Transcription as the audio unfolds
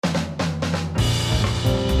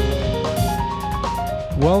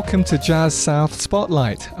Welcome to Jazz South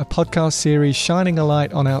Spotlight, a podcast series shining a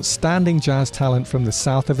light on outstanding jazz talent from the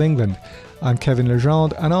south of England. I'm Kevin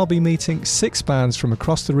Legendre, and I'll be meeting 6 bands from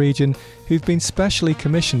across the region who've been specially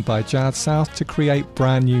commissioned by Jazz South to create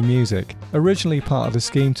brand new music. Originally part of the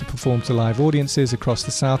scheme to perform to live audiences across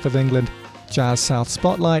the south of England, Jazz South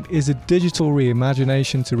Spotlight is a digital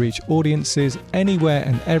reimagination to reach audiences anywhere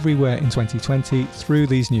and everywhere in 2020 through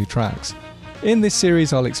these new tracks. In this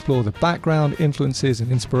series, I'll explore the background, influences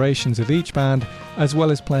and inspirations of each band, as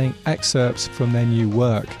well as playing excerpts from their new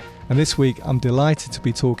work. And this week, I'm delighted to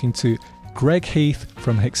be talking to Greg Heath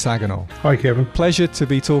from Hexagonal. Hi, Kevin. Pleasure to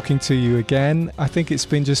be talking to you again. I think it's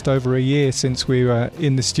been just over a year since we were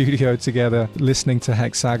in the studio together, listening to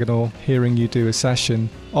Hexagonal, hearing you do a session.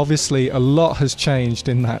 Obviously, a lot has changed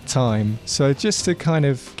in that time. So just to kind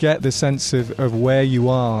of get the sense of where you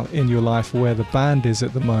are in your life, where the band is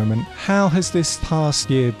at the moment, how has this past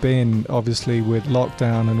year been, obviously, with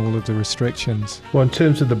lockdown and all of the restrictions? Well, in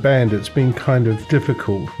terms of the band, it's been kind of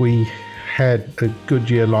difficult. We had a good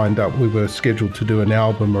year lined up. We were scheduled to do an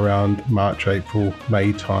album around March, April,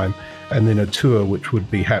 May time, and then a tour which would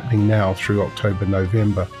be happening now through October,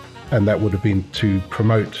 November. And that would have been to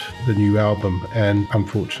promote the new album. And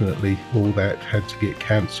unfortunately, all that had to get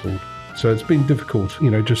cancelled. So it's been difficult,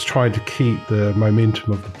 just trying to keep the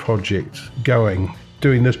momentum of the project going.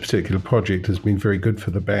 Doing this particular project has been very good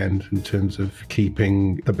for the band in terms of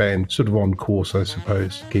keeping the band sort of on course, I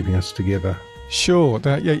suppose, keeping us together. Sure,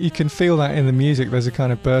 you can feel that in the music. There's a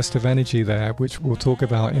kind of burst of energy there, which we'll talk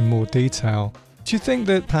about in more detail. Do you think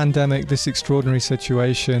that pandemic, this extraordinary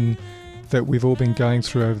situation that we've all been going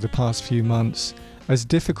through over the past few months, as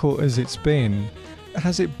difficult as it's been,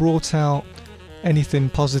 has it brought out anything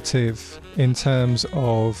positive in terms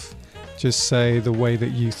of just say the way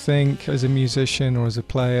that you think as a musician or as a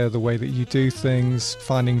player, the way that you do things,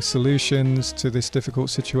 finding solutions to this difficult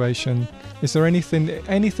situation? Is there anything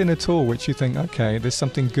at all which you think, okay, there's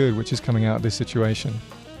something good which is coming out of this situation?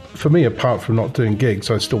 For me, apart from not doing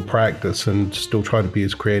gigs, I still practice and still try to be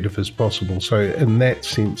as creative as possible. So in that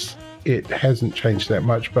sense, it hasn't changed that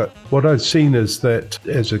much. But what I've seen is that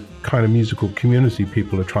as a kind of musical community,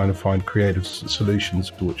 people are trying to find creative solutions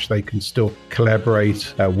to which they can still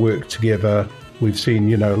collaborate, work together. We've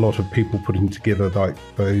seen, a lot of people putting together like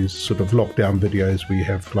those sort of lockdown videos where you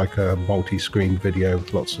have like a multi-screen video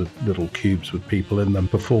with lots of little cubes with people in them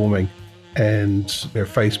performing. And their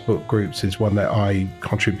Facebook groups is one that I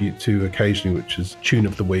contribute to occasionally, which is Tune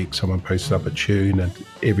of the Week. Someone posts up a tune and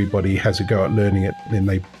everybody has a go at learning it. Then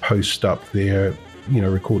they post up their,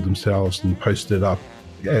 record themselves and post it up.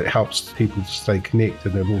 It helps people to stay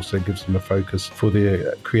connected and it also gives them a focus for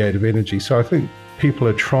their creative energy. So I think people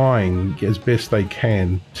are trying as best they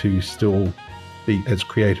can to still be as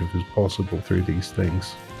creative as possible through these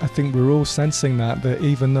things. I think we're all sensing that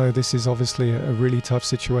even though this is obviously a really tough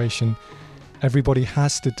situation, everybody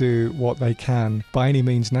has to do what they can by any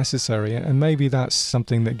means necessary. And maybe that's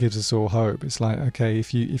something that gives us all hope. It's like, okay,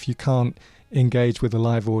 if you can't engage with a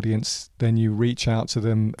live audience, then you reach out to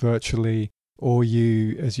them virtually, or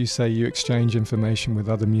you, as you say, you exchange information with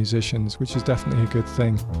other musicians, which is definitely a good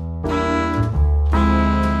thing.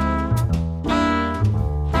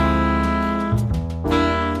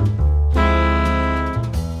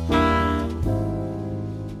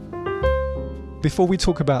 Before we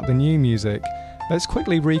talk about the new music, let's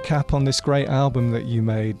quickly recap on this great album that you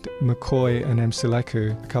made, McCoy and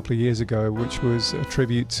Mseleku, a couple of years ago, which was a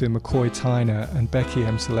tribute to McCoy Tyner and Becky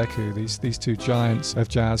Mseleku, these two giants of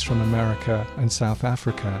jazz from America and South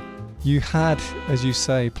Africa. You had, as you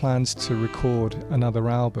say, plans to record another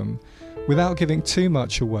album. Without giving too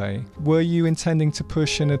much away, were you intending to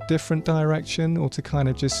push in a different direction or to kind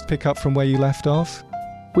of just pick up from where you left off?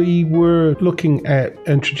 We were looking at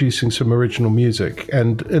introducing some original music,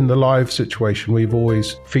 and in the live situation we've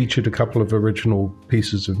always featured a couple of original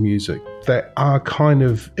pieces of music that are kind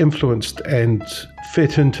of influenced and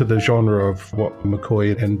fit into the genre of what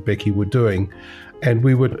McCoy and Becky were doing. And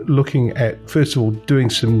we were looking at, first of all,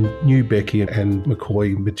 doing some new Becky and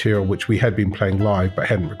McCoy material, which we had been playing live but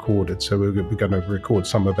hadn't recorded. So we were going to record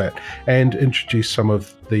some of that and introduce some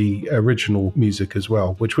of the original music as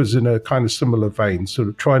well, which was in a kind of similar vein, sort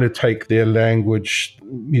of trying to take their language,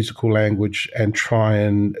 musical language, and try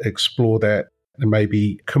and explore that and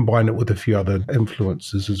maybe combine it with a few other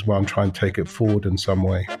influences as well and try and take it forward in some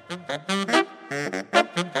way.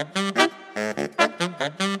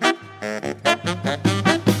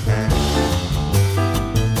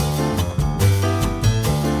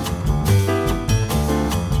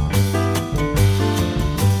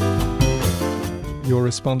 You're a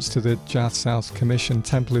response to the Jazz South Commission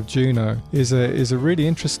Temple of Juno is a really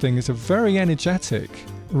interesting, it's a very energetic,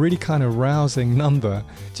 really kind of rousing number.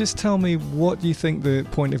 Just tell me what you think the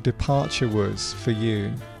point of departure was for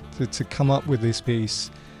you to come up with this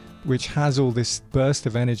piece, which has all this burst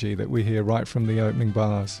of energy that we hear right from the opening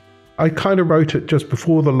bars. I kind of wrote it just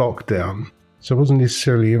before the lockdown, so I wasn't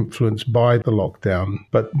necessarily influenced by the lockdown.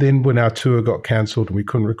 But then when our tour got cancelled and we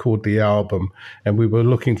couldn't record the album and we were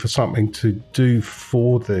looking for something to do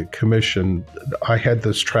for the commission, I had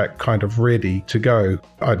this track kind of ready to go.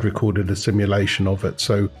 I'd recorded a simulation of it,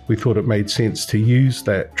 so we thought it made sense to use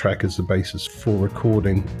that track as the basis for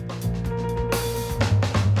recording.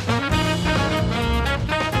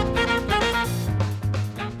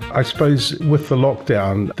 I suppose with the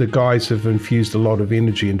lockdown, the guys have infused a lot of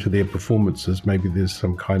energy into their performances. Maybe there's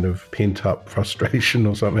some kind of pent-up frustration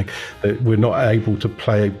or something that we're not able to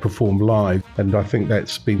perform live. And I think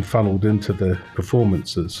that's been funneled into the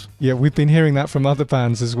performances. Yeah, we've been hearing that from other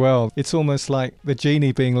bands as well. It's almost like the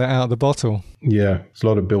genie being let out of the bottle. Yeah, there's a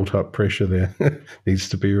lot of built-up pressure there. Needs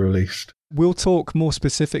to be released. We'll talk more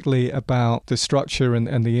specifically about the structure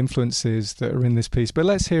and the influences that are in this piece, but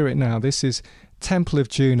let's hear it now. This is Temple of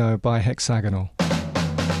Juno by Hexagonal.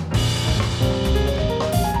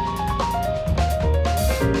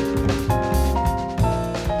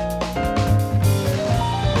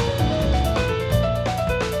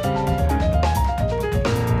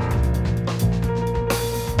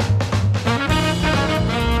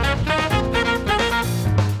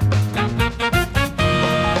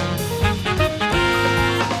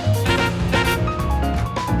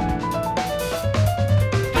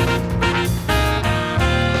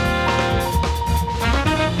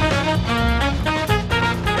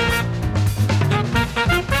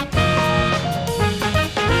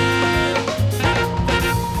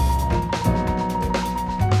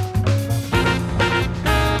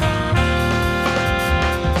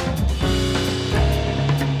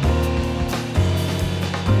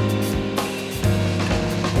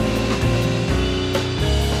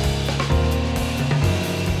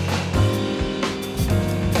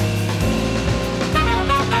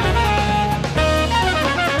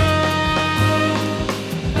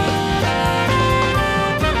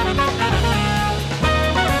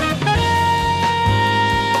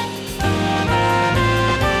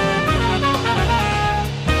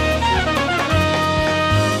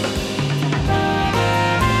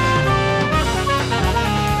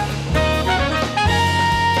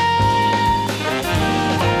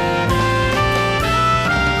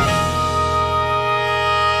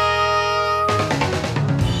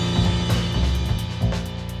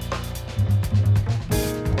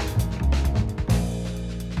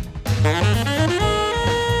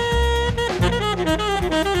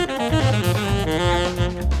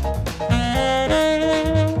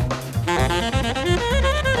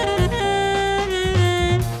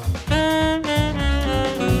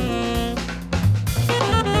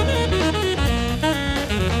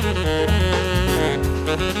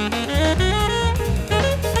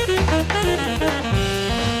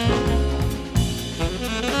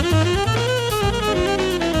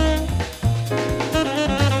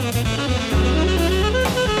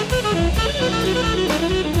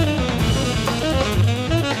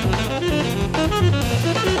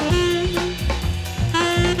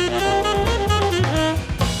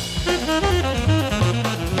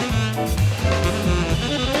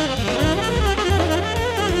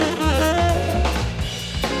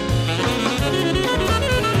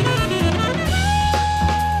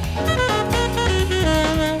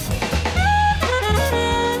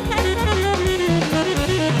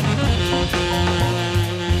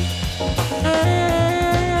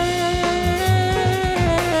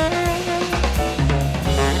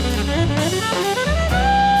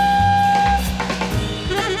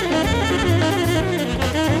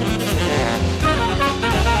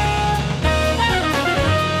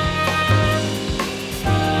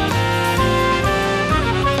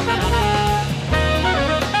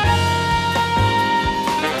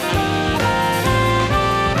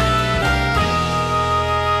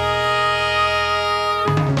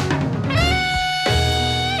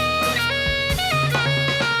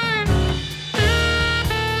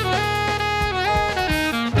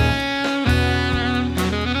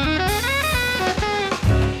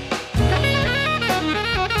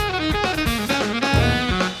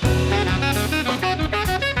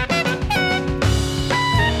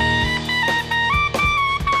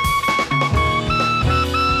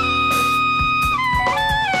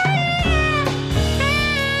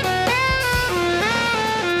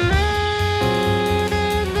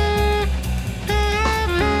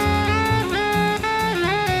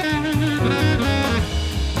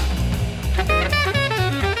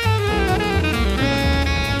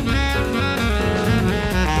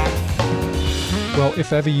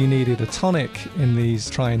 if ever you needed a tonic in these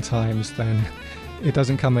trying times, then it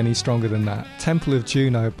doesn't come any stronger than that. Temple of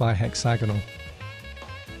Juno by Hexagonal.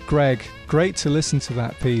 Greg, great to listen to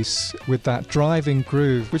that piece with that driving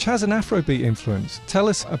groove, which has an Afrobeat influence. Tell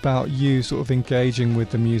us about you sort of engaging with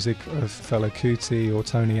the music of Fela Kuti or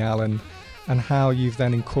Tony Allen, and how you've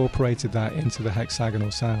then incorporated that into the Hexagonal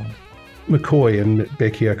sound. McCoy and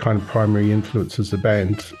Becky are kind of primary influences of the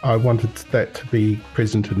band. I wanted that to be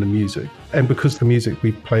present in the music. And because the music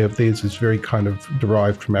we play of theirs is very kind of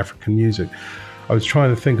derived from African music, I was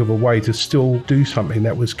trying to think of a way to still do something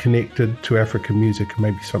that was connected to African music and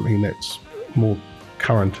maybe something that's more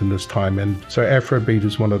current in this time. And so Afrobeat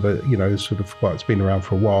is one of the, sort of, well, it's been around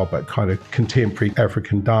for a while, but kind of contemporary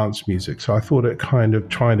African dance music. So I thought it kind of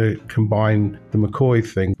trying to combine the McCoy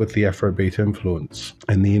thing with the Afrobeat influence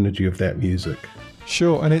and the energy of that music.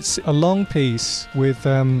 Sure, and it's a long piece with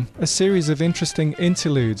a series of interesting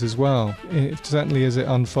interludes as well. Certainly as it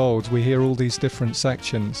unfolds, we hear all these different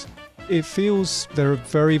sections. It feels there are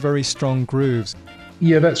very, very strong grooves.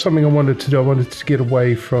 Yeah, that's something I wanted to do. I wanted to get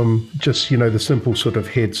away from just, the simple sort of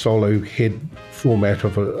head format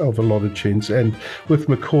of a lot of tunes. And with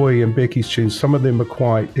McCoy and Becky's tunes, some of them are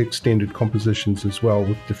quite extended compositions as well,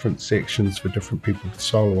 with different sections for different people to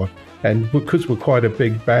solo on. And because we're quite a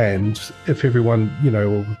big band, if everyone,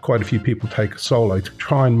 or quite a few people take a solo, to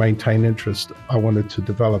try and maintain interest, I wanted to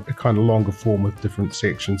develop a kind of longer form with different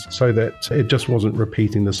sections so that it just wasn't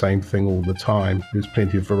repeating the same thing all the time. There's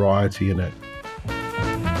plenty of variety in it.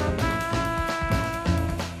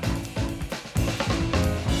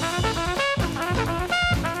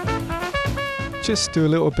 Just do a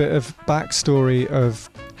little bit of backstory of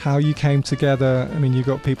how you came together. I mean, you've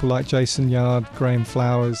got people like Jason Yard, Graham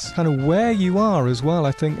Flowers, kind of where you are as well.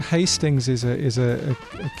 I think Hastings is a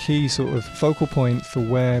key sort of focal point for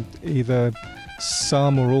where either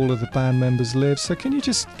some or all of the band members live. So can you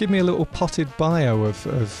just give me a little potted bio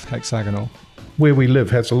of Hexagonal? Where we live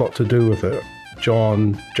has a lot to do with it.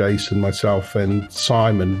 John, Jason, myself and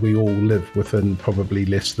Simon, we all live within probably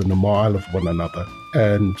less than a mile of one another.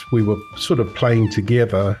 And we were sort of playing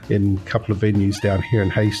together in a couple of venues down here in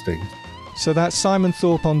Hastings. So that's Simon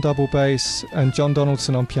Thorpe on double bass and John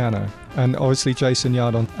Donaldson on piano, and obviously Jason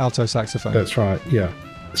Yard on alto saxophone. That's right, yeah.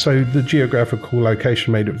 So the geographical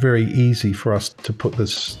location made it very easy for us to put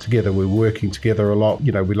this together. We're working together a lot.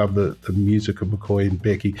 We love the music of McCoy and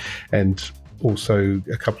Becky, and also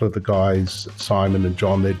a couple of the guys, Simon and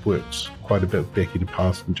John, they'd worked quite a bit with Becky in the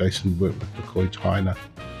past, and Jason worked with McCoy Tyner.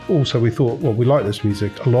 Also, we thought, well, we like this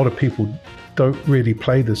music. A lot of people don't really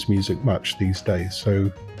play this music much these days.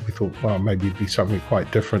 So we thought, well, maybe it'd be something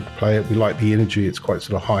quite different to play it. We like the energy. It's quite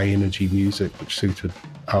sort of high energy music, which suited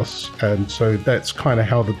us. And so that's kind of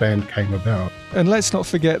how the band came about. And let's not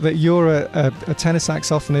forget that you're a tenor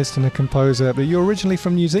saxophonist and a composer, but you're originally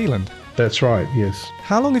from New Zealand. That's right, yes.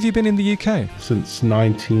 How long have you been in the UK? Since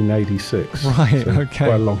 1986. Right, so okay.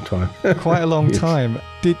 Quite a long time. Quite a long Yes. time.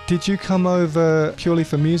 Did you come over purely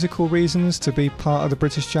for musical reasons to be part of the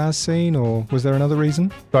British jazz scene, or was there another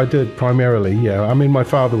reason? I did primarily, yeah. I mean, my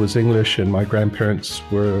father was English and my grandparents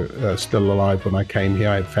were still alive when I came here.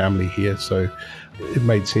 I had family here, so it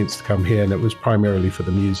made sense to come here, and it was primarily for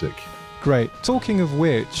the music. Great. Talking of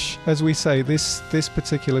which, as we say, this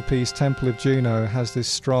particular piece, Temple of Juno, has this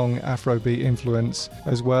strong Afrobeat influence,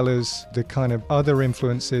 as well as the kind of other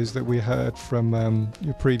influences that we heard from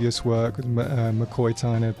your previous work with McCoy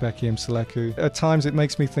Tyner, Becky Mseleku. At times it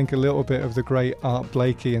makes me think a little bit of the great Art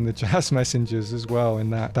Blakey and the Jazz Messengers as well,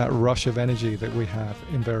 in that rush of energy that we have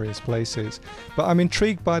in various places. But I'm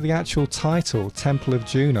intrigued by the actual title, Temple of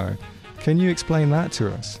Juno. Can you explain that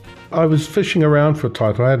to us? I was fishing around for a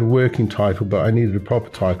title. I had a working title, but I needed a proper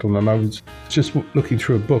title, and I was just looking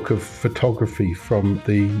through a book of photography from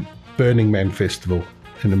the Burning Man Festival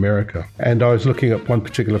in America. And I was looking at one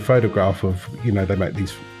particular photograph of, they make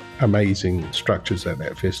these amazing structures at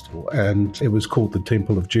that festival, and it was called the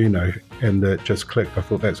Temple of Juno, and it just clicked. I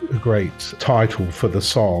thought that's a great title for the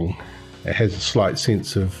song. It has a slight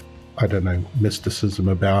sense of, mysticism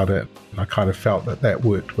about it. I kind of felt that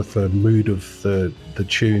worked with the mood of the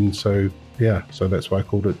tune. So that's why I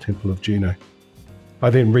called it Temple of Juno. I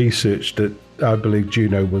then researched it. I believe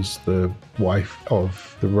Juno was the wife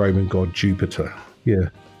of the Roman god Jupiter. Yeah,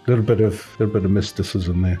 a little bit of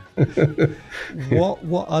mysticism there.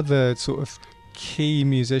 What other sort of key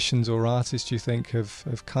musicians or artists do you think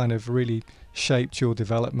have kind of really shaped your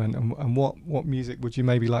development, and what music would you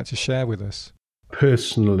maybe like to share with us?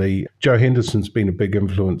 Personally, Joe Henderson's been a big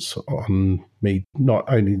influence on me, not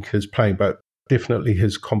only his playing, but definitely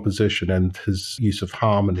his composition and his use of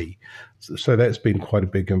harmony. So that's been quite a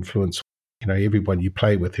big influence. everyone you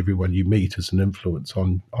play with, everyone you meet is an influence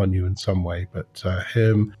on you in some way. But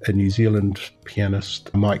him, a New Zealand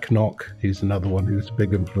pianist, Mike Knock, he's another one who's a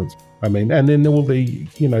big influence. And then all the,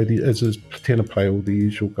 as a tenor player, all the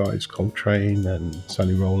usual guys, Coltrane and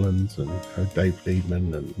Sonny Rollins and Dave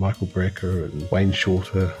Liebman and Michael Brecker and Wayne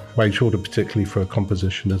Shorter. Wayne Shorter particularly for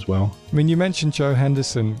composition as well. You mentioned Joe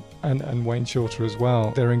Henderson and Wayne Shorter as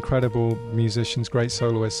well. They're incredible musicians, great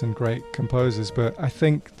soloists and great composers, but I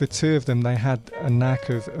think the two of them, they had a knack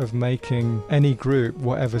of making any group,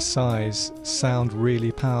 whatever size, sound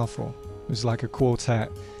really powerful. It was like a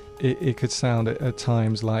quartet. It could sound at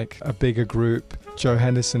times like a bigger group. Joe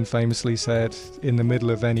Henderson famously said, in the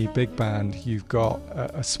middle of any big band, you've got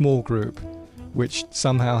a small group, which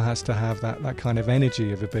somehow has to have that kind of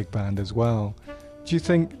energy of a big band as well. Do you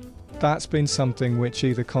think that's been something which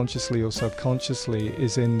either consciously or subconsciously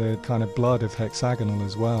is in the kind of blood of Hexagonal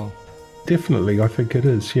as well? Definitely, I think it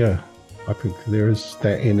is, yeah. I think there is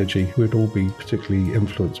that energy. We'd all be particularly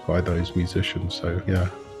influenced by those musicians, so yeah.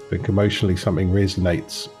 I think emotionally something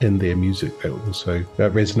resonates in their music that also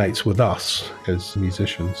resonates with us as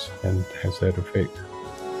musicians and has that effect.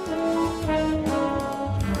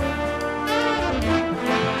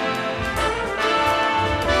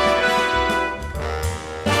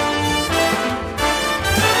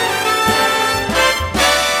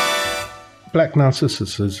 Black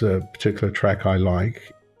Narcissus is a particular track I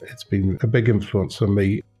like. It's been a big influence on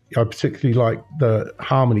me. I particularly like the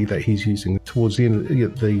harmony that he's using towards the end,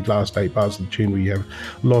 the last 8 bars of the tune, where you have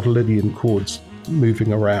a lot of Lydian chords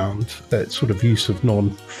moving around, that sort of use of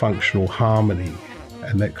non-functional harmony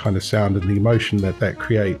and that kind of sound and the emotion that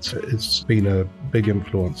creates. It's been a big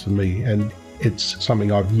influence on me, and it's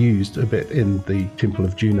something I've used a bit in the Temple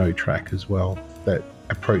of Juno track as well, that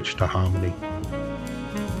approach to harmony.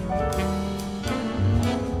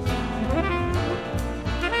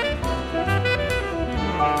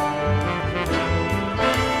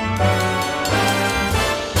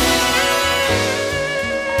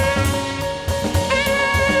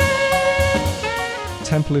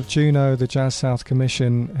 Temple of Juno, the Jazz South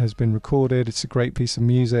Commission, has been recorded. It's a great piece of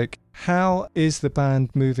music. How is the band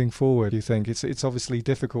moving forward, do you think? It's obviously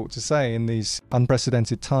difficult to say in these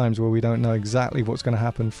unprecedented times where we don't know exactly what's going to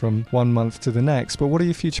happen from one month to the next, but what are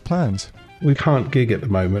your future plans? We can't gig at the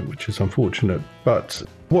moment, which is unfortunate, but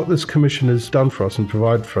what this commission has done for us and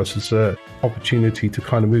provided for us is an opportunity to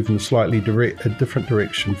kind of move in a different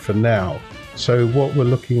direction for now. So what we're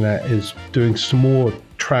looking at is doing some more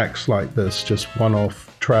tracks like this, just one-off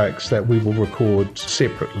tracks that we will record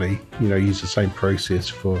separately, use the same process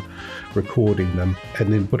for recording them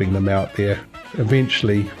and then putting them out there.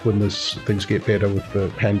 Eventually, when things get better with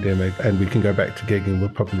the pandemic and we can go back to gigging, we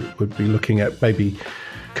probably would be looking at maybe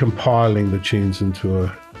compiling the tunes into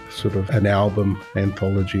a sort of an album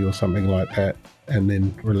anthology or something like that, and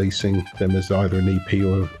then releasing them as either an EP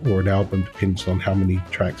or an album, depends on how many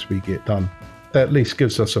tracks we get done. That at least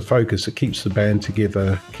gives us a focus. It keeps the band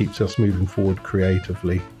together, keeps us moving forward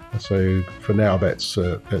creatively. So for now, that's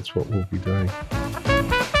what we'll be doing.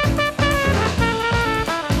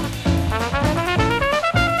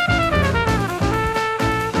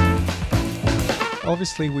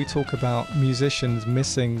 Obviously, we talk about musicians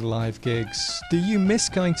missing live gigs. Do you miss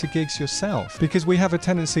going to gigs yourself? Because we have a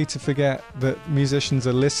tendency to forget that musicians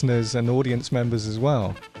are listeners and audience members as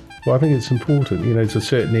well. Well, I think it's important, there's a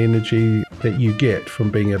certain energy that you get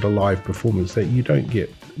from being at a live performance that you don't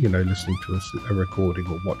get, listening to a recording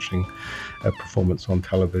or watching a performance on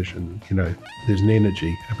television. There's an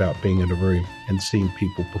energy about being in a room and seeing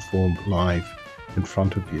people perform live in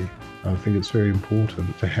front of you. I think it's very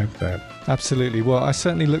important to have that. Absolutely. Well, I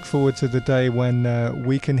certainly look forward to the day when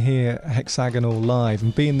we can hear Hexagonal live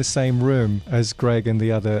and be in the same room as Greg and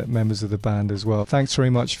the other members of the band as well. Thanks very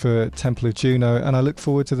much for Temple of Juno, and I look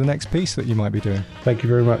forward to the next piece that you might be doing. Thank you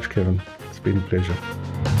very much, Kevin. It's been a pleasure.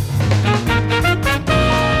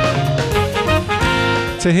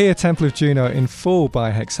 To hear Temple of Juno in full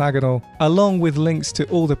by Hexagonal, along with links to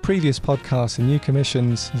all the previous podcasts and new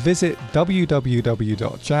commissions, visit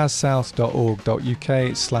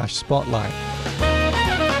www.jazzsouth.org.uk/spotlight.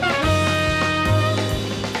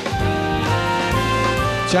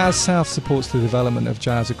 Jazz South supports the development of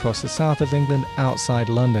jazz across the south of England outside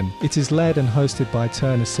London. It is led and hosted by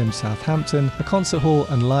Turner Sims Southampton, a concert hall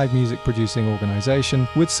and live music producing organisation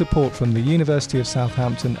with support from the University of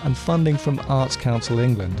Southampton and funding from Arts Council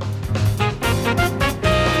England.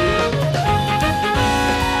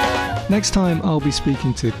 Next time I'll be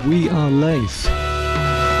speaking to We Are Leif.